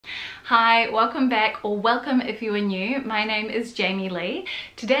Hi, welcome back, or welcome if you are new. My name is Jamie Lee.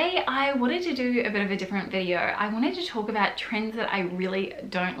 Today I wanted to do a bit of a different video. I wanted to talk about trends that I really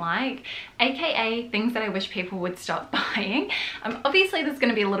don't like, aka things that I wish people would stop buying. Obviously there's going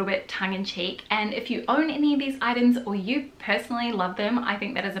to be a little bit tongue-in-cheek, and if you own any of these items or you personally love them, I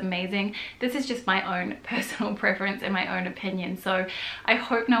think that is amazing. This is just my own personal preference and my own opinion, so I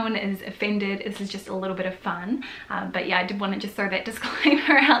hope no one is offended. This is just a little bit of fun, but yeah, I did want to just throw that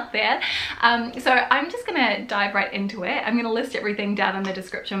disclaimer out there. So I'm just gonna dive right into it. I'm gonna list everything down in the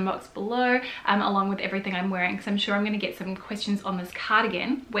description box below, along with everything I'm wearing, because I'm sure I'm gonna get some questions on this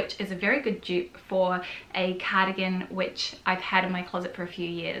cardigan, which is a very good dupe for a cardigan which I've had in my closet for a few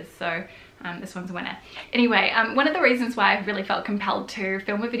years. So this one's a winner. Anyway, one of the reasons why I've really felt compelled to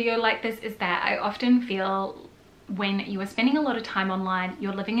film a video like this is that I often feel when you are spending a lot of time online,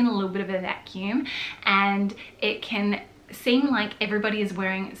 you're living in a little bit of a vacuum, and it can seem like everybody is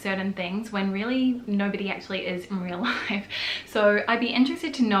wearing certain things when really nobody actually is in real life. So I'd be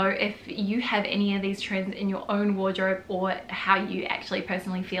interested to know if you have any of these trends in your own wardrobe, or how you actually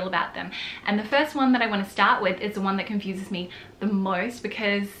personally feel about them. And the first one that I want to start with is the one that confuses me the most,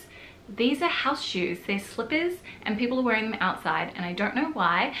 because these are house shoes. They're slippers and people are wearing them outside, and I don't know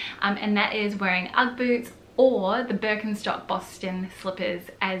why, and that is wearing UGG boots or the Birkenstock Boston slippers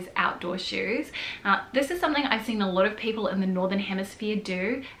as outdoor shoes. This is something I've seen a lot of people in the Northern Hemisphere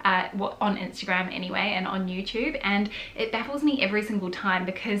do, on Instagram anyway, and on YouTube, and it baffles me every single time,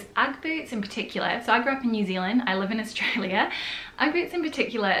 because UGG boots in particular, so I grew up in New Zealand, I live in Australia, UGG boots in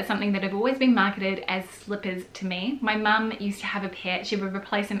particular are something that have always been marketed as slippers to me. My mum used to have a pair. She would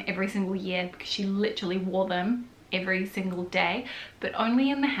replace them every single year because she literally wore them every single day, but only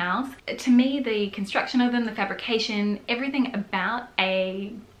in the house. To me, the construction of them, the fabrication, everything about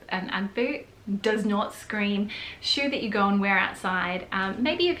an UGG boot does not scream shoe that you go and wear outside.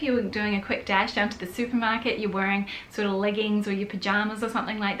 Maybe if you were doing a quick dash down to the supermarket, you're wearing sort of leggings or your pajamas or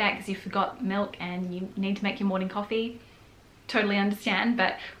something like that because you forgot milk and you need to make your morning coffee, totally understand.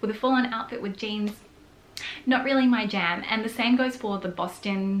 But with a full-on outfit with jeans, not really my jam. And the same goes for the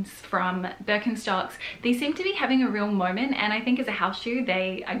Bostons from Birkenstocks. These seem to be having a real moment, and I think as a house shoe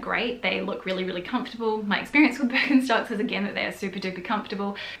they are great. They look really comfortable. My experience with Birkenstocks is again that they are super duper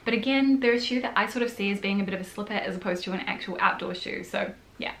comfortable, but again they're a shoe that I sort of see as being a bit of a slipper as opposed to an actual outdoor shoe. So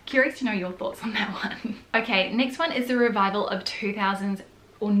yeah, curious to know your thoughts on that one. Okay, next one is the revival of 2000s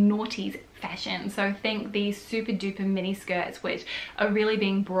or noughties fashion. So think these super duper mini skirts, which are really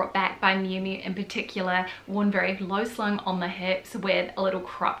being brought back by Miu Miu in particular, worn very low slung on the hips with a little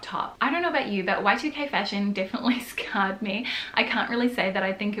crop top. I don't know about you, but Y2K fashion definitely scarred me. I can't really say that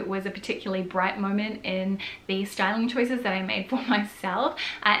I think it was a particularly bright moment in the styling choices that I made for myself,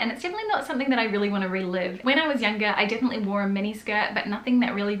 and it's definitely not something that I really want to relive. When I was younger, I definitely wore a mini skirt, but nothing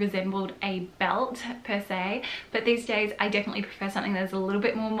that really resembled a belt per se. But these days I definitely prefer something that's a little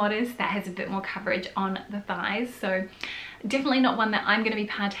bit more modest, that has a bit more coverage on the thighs. So definitely not one that I'm going to be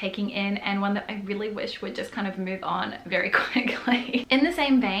partaking in, and one that I really wish would just kind of move on very quickly. In the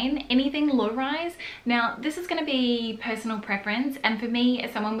same vein, anything low rise. Now this is going to be personal preference, and for me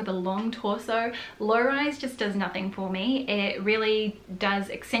as someone with a long torso, low rise just does nothing for me. It really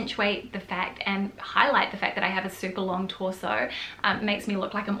does accentuate the fact and highlight the fact that I have a super long torso. Makes me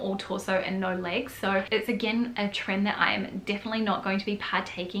look like I'm all torso and no legs. So it's again a trend that I am definitely not going to be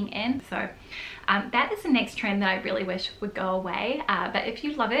partaking in. So that is the next trend that I really wish would go away, but if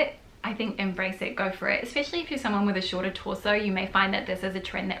you love it, I think embrace it, go for it. Especially if you're someone with a shorter torso, you may find that this is a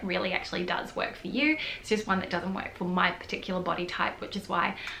trend that really actually does work for you. It's just one that doesn't work for my particular body type, which is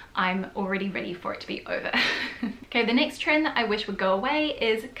why I'm already ready for it to be over. Okay, the next trend that I wish would go away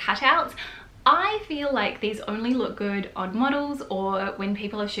is cutouts. I feel like these only look good on models, or when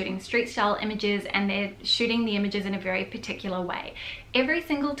people are shooting street style images and they're shooting the images in a very particular way. Every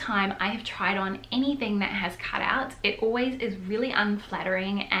single time I have tried on anything that has cutouts, it always is really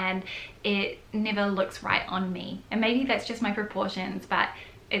unflattering and it never looks right on me. And maybe that's just my proportions, but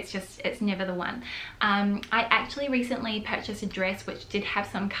it's never the one. I actually recently purchased a dress which did have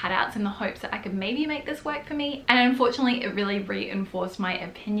some cutouts in the hopes that I could maybe make this work for me, and unfortunately it really reinforced my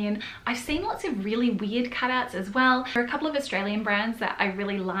opinion. I've seen lots of really weird cutouts as well. There are a couple of Australian brands that I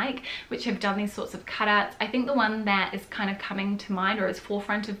really like which have done these sorts of cutouts. I think the one that is kind of coming to mind, or is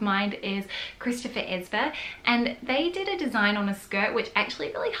forefront of mind, is Christopher Esber, and they did a design on a skirt which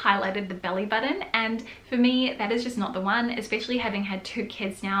actually really highlighted the belly button, and for me that is just not the one, especially having had 2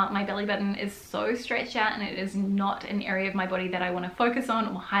 kids months now, my belly button is so stretched out and it is not an area of my body that I want to focus on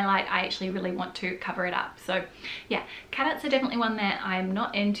or highlight. I actually really want to cover it up. So yeah, cutouts are definitely one that I'm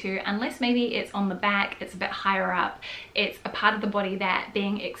not into, unless maybe it's on the back, it's a bit higher up, it's a part of the body that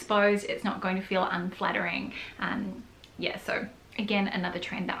being exposed, it's not going to feel unflattering. Yeah, so again, another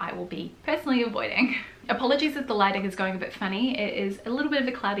trend that I will be personally avoiding. Apologies if the lighting is going a bit funny. It is a little bit of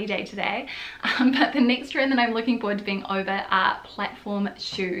a cloudy day today. But the next trend that I'm looking forward to being over are platform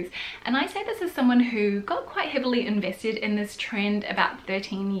shoes. And I say this as someone who got quite heavily invested in this trend about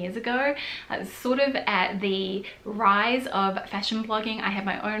 13 years ago. Sort of at the rise of fashion blogging. I have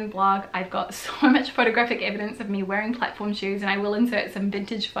my own blog. I've got so much photographic evidence of me wearing platform shoes, and I will insert some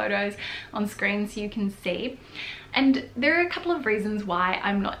vintage photos on screen so you can see. And there are a couple of reasons why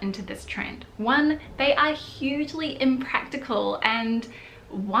I'm not into this trend. One, they are hugely impractical, and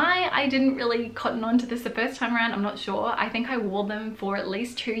why I didn't really cotton on to this the first time around, I'm not sure. I think I wore them for at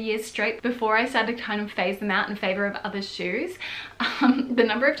least 2 years straight before I started to kind of phase them out in favor of other shoes. The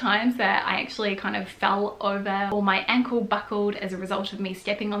number of times that I actually kind of fell over or my ankle buckled as a result of me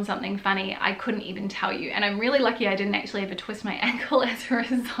stepping on something funny, I couldn't even tell you. And I'm really lucky I didn't actually ever twist my ankle as a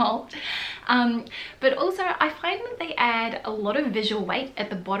result. But also I find that they add a lot of visual weight at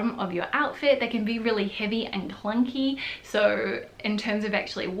the bottom of your outfit. They can be really heavy and clunky. So in terms of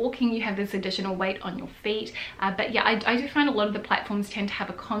actually walking, you have this additional weight on your feet. But yeah, I do find a lot of the platforms tend to have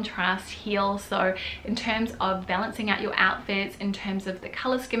a contrast heel. So in terms of balancing out your outfits, in terms of the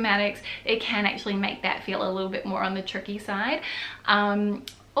color schematics, it can actually make that feel a little bit more on the tricky side.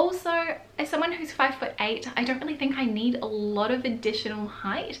 Also, as someone who's 5'8", I don't really think I need a lot of additional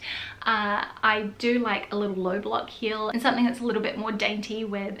height. I do like a little low block heel and something that's a little bit more dainty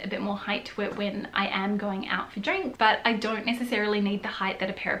with a bit more height to it when I am going out for drinks, but I don't necessarily need the height that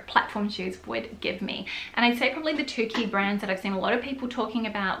a pair of platform shoes would give me. And I'd say probably the two key brands that I've seen a lot of people talking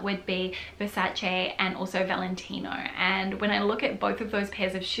about would be Versace and also Valentino. And when I look at both of those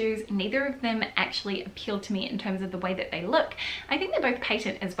pairs of shoes, neither of them actually appeal to me in terms of the way that they look. I think they're both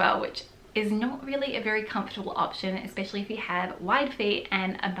patent as well, which is not really a very comfortable option, especially if you have wide feet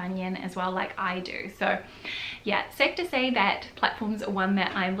and a bunion as well, like I do. So yeah, safe to say that platforms are one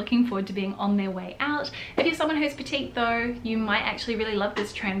that I'm looking forward to being on their way out. If you're someone who's petite though, you might actually really love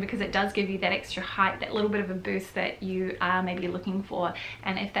this trend because it does give you that extra height, that little bit of a boost that you are maybe looking for.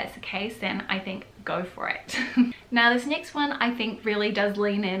 And if that's the case, then I think go for it. Now this next one I think really does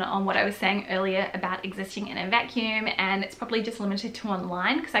lean in on what I was saying earlier about existing in a vacuum, and it's probably just limited to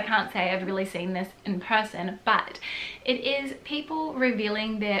online because I can't say I've really seen this in person, but it is people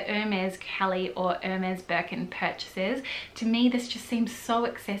revealing their Hermes Kelly or Hermes Birkin purchases. To me this just seems so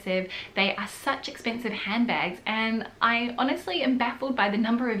excessive. They are such expensive handbags, and I honestly am baffled by the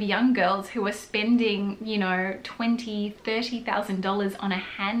number of young girls who are spending, you know, $20,000–$30,000 on a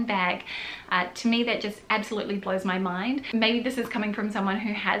handbag. To me that just absolutely blows my mind. Maybe this is coming from someone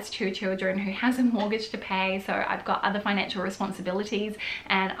who has 2 children, who has a mortgage to pay, so I've got other financial responsibilities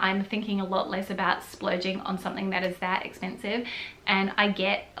and I'm thinking a lot less about splurging on something that is that expensive. And I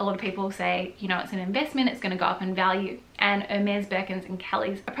get a lot of people say, you know, it's an investment, it's going to go up in value, and Hermes Birkins and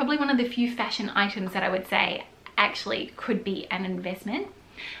Kellys are probably one of the few fashion items that I would say actually could be an investment,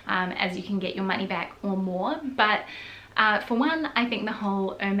 as you can get your money back or more. But for one, I think the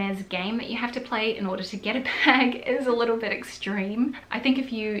whole Hermes game that you have to play in order to get a bag is a little bit extreme. I think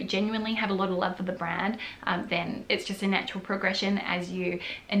if you genuinely have a lot of love for the brand, then it's just a natural progression as you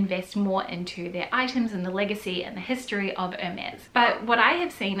invest more into their items and the legacy and the history of Hermes. But what I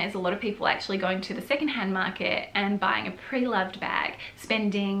have seen is a lot of people actually going to the secondhand market and buying a pre-loved bag,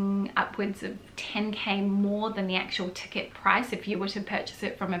 spending upwards of 10K more than the actual ticket price if you were to purchase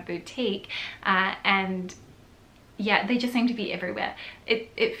it from a boutique, and yeah, they just seem to be everywhere.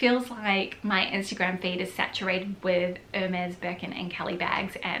 It feels like my Instagram feed is saturated with Hermes, Birkin and Kelly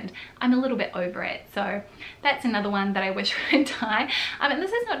bags, and I'm a little bit over it. So that's another one that I wish would die. And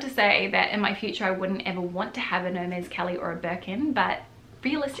this is not to say that in my future I wouldn't ever want to have an Hermes, Kelly or a Birkin, but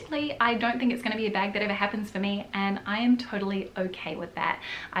realistically, I don't think it's going to be a bag that ever happens for me, and I am totally okay with that.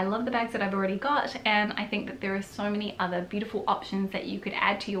 I love the bags that I've already got, and I think that there are so many other beautiful options that you could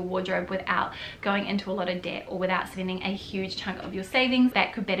add to your wardrobe without going into a lot of debt or without spending a huge chunk of your savings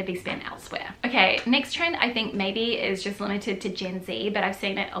that could better be spent elsewhere. Okay, next trend I think maybe is just limited to Gen Z, but I've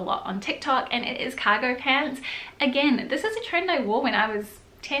seen it a lot on TikTok, and it is cargo pants. Again, this is a trend I wore when I was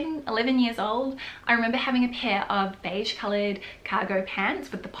 10, 11 years old. I remember having a pair of beige colored cargo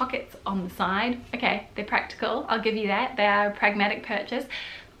pants with the pockets on the side. Okay, they're practical, I'll give you that. They are a pragmatic purchase.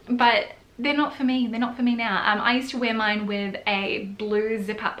 But they're not for me. They're not for me now. I used to wear mine with a blue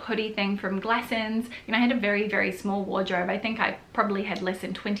zip-up hoodie thing from Glassons. You know, I had a very, very small wardrobe. I think I probably had less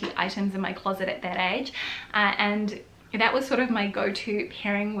than 20 items in my closet at that age. And that was sort of my go-to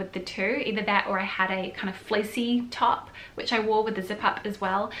pairing with the two. Either that or I had a kind of fleecy top, which I wore with the zip-up as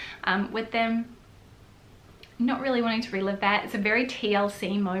well with them. Not really wanting to relive that. It's a very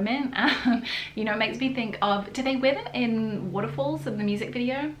TLC moment. You know, it makes me think of, did they wear them in Waterfalls in the music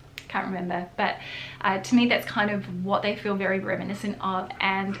video? Can't remember, but to me that's kind of what they feel very reminiscent of,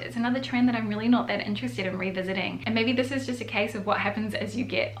 and it's another trend that I'm really not that interested in revisiting. And maybe this is just a case of what happens as you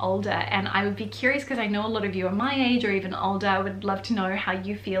get older, and I would be curious because I know a lot of you are my age or even older. I would love to know how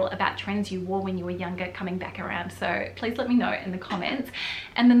you feel about trends you wore when you were younger coming back around, so please let me know in the comments.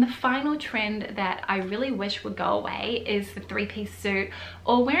 And then the final trend that I really wish would go away is the three-piece suit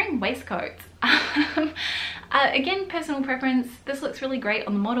or wearing waistcoats. Again, personal preference. This looks really great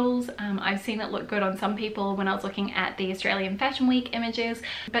on the models. I've seen it look good on some people when I was looking at the Australian Fashion Week images,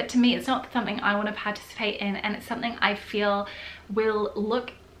 but to me it's not something I want to participate in, and it's something I feel will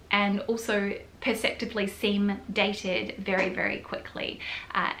look and also perceptively seem dated very, very quickly.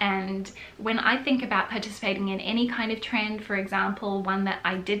 And when I think about participating in any kind of trend, for example, one that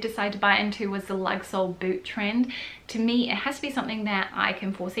I did decide to buy into was the lug sole boot trend. To me, it has to be something that I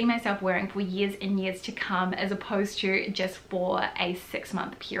can foresee myself wearing for years and years to come, as opposed to just for a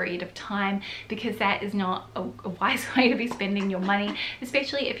 6-month period of time, because that is not a wise way to be spending your money,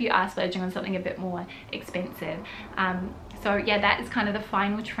 especially if you are splurging on something a bit more expensive. So yeah, that is kind of the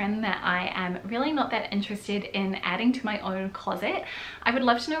final trend that I am really not that interested in adding to my own closet. I would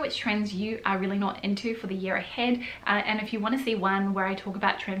love to know which trends you are really not into for the year ahead. And if you want to see one where I talk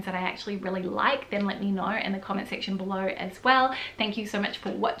about trends that I actually really like, then let me know in the comment section below as well. Thank you so much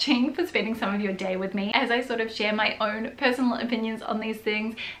for watching, for spending some of your day with me as I sort of share my own personal opinions on these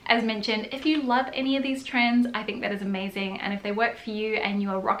things. As mentioned, if you love any of these trends, I think that is amazing. And if they work for you and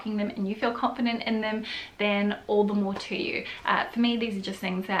you are rocking them and you feel confident in them, then all the more to you. For me, these are just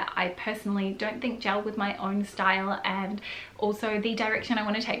things that I personally don't think gel with my own style and also the direction I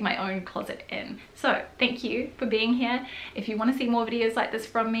want to take my own closet in. So thank you for being here. If you want to see more videos like this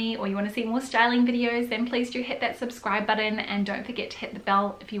from me, or you want to see more styling videos, then please do hit that subscribe button, and don't forget to hit the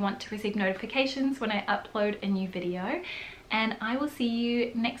bell if you want to receive notifications when I upload a new video. And I will see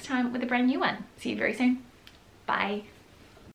you next time with a brand new one. See you very soon. Bye.